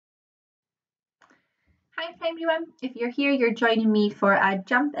Hi everyone, if you're here, you're joining me for a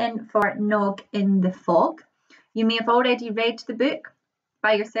jump in for Nog in the Fog. You may have already read the book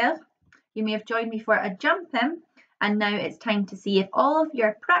by yourself. You may have joined me for a jump in, and now it's time to see if all of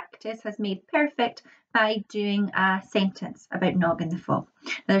your practice has made perfect by doing a sentence about Nog in the Fog.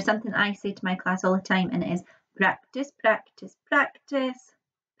 Now, there's something I say to my class all the time, and it is practice, practice, practice,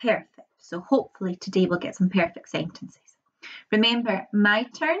 perfect. So hopefully today we'll get some perfect sentences. Remember, my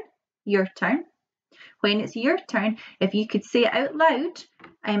turn, your turn. When it's your turn, if you could say it out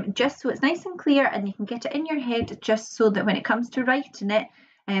loud, just so it's nice and clear and you can get it in your head, just so that when it comes to writing it,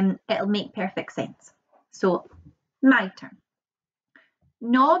 it'll make perfect sense. So, my turn.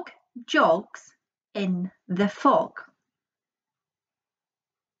 Nog jogs in the fog.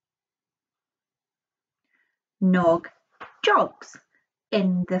 Nog jogs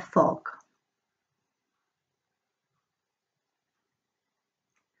in the fog.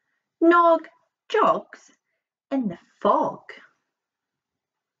 Nog jogs in the fog.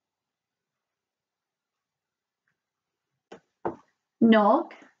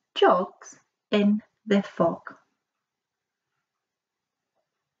 Nog jogs in the fog.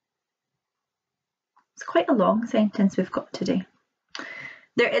 It's quite a long sentence we've got today.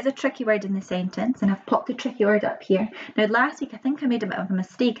 There is a tricky word in the sentence, and I've popped the tricky word up here. Now, last week I think I made a bit of a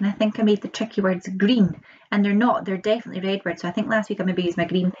mistake, and I think I made the tricky words green, and they're not. They're definitely red words, so I think last week I maybe used my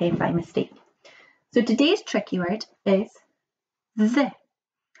green pen by mistake. So today's tricky word is the.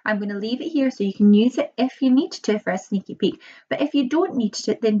 I'm going to leave it here so you can use it if you need to for a sneaky peek. But if you don't need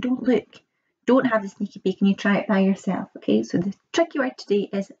to, then don't look. Don't have the sneaky peek and you try it by yourself. Okay, so the tricky word today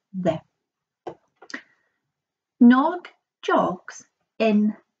is the. Nog jogs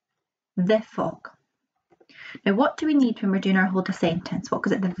in the fog. Now, what do we need when we're doing our hold a sentence? What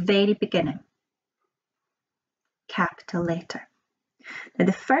goes at the very beginning? Capital letter. Now,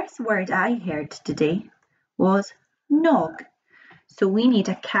 the first word I heard today was nog. So we need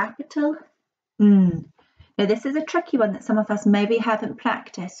a capital N. Now, this is a tricky one that some of us maybe haven't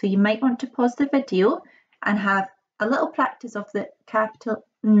practiced. So you might want to pause the video and have a little practice of the capital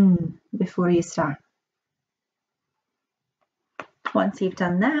N before you start. Once you've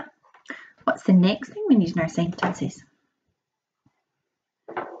done that, what's the next thing we need in our sentences?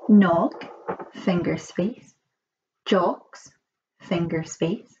 Nog, finger space, jogs, finger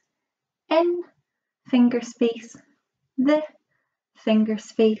space, in, finger space, the, finger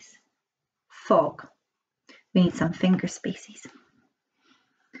space, fog. We need some finger spaces.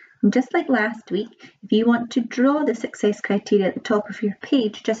 And just like last week, if you want to draw the success criteria at the top of your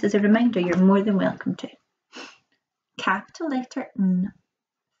page, just as a reminder, you're more than welcome to. Capital letter N,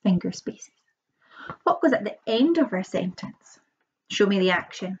 finger spaces. What goes at the end of our sentence? Show me the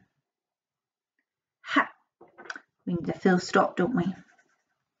action. Ha. We need a full stop, don't we?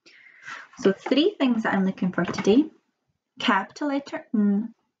 So 3 things that I'm looking for today. Capital letter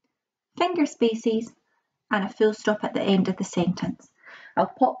N, finger spaces, and a full stop at the end of the sentence. I'll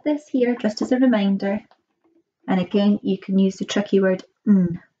pop this here just as a reminder. And again, you can use the tricky word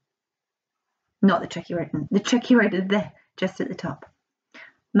N. Not the tricky word N, the tricky word the, just at the top.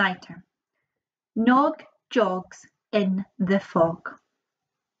 My turn. Nog jogs in the fog.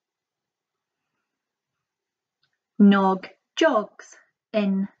 Nog jogs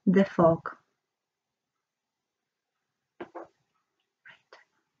in the fog.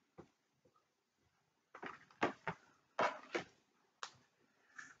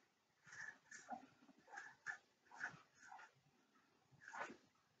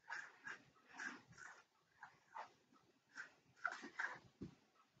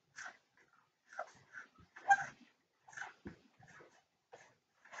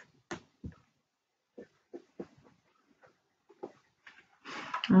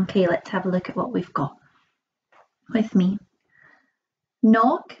 Okay, let's have a look at what we've got. With me.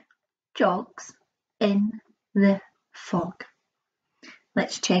 Nog jogs in the fog.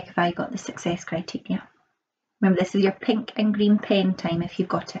 Let's check if I got the success criteria. Remember, this is your pink and green pen time if you've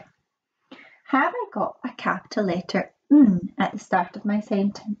got it. Have I got a capital letter N at the start of my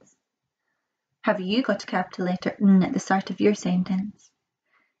sentence? Have you got a capital letter N at the start of your sentence?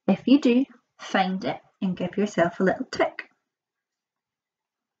 If you do, find it and give yourself a little tick.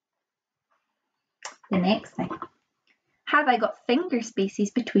 The next thing. Have I got finger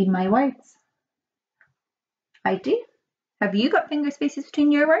spaces between my words? I do. Have you got finger spaces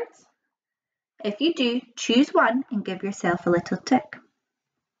between your words? If you do, choose one and give yourself a little tick.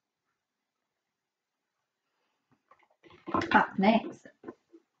 Up next.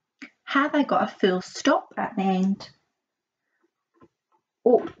 Have I got a full stop at the end?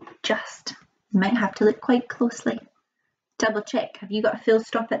 Oh, just. You might have to look quite closely. Double check. Have you got a full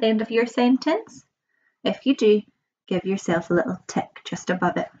stop at the end of your sentence? If you do, give yourself a little tick just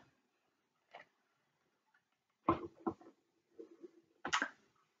above it.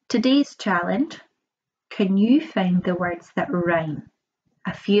 Today's challenge, can you find the words that rhyme?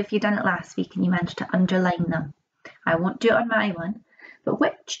 A few of you done it last week and you managed to underline them. I won't do it on my one, but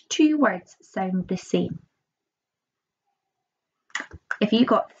which 2 words sound the same? If you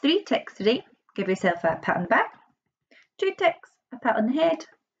got 3 ticks today, give yourself a pat on the back, 2 ticks, a pat on the head,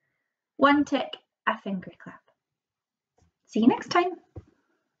 1 tick, a finger clap. See you next time.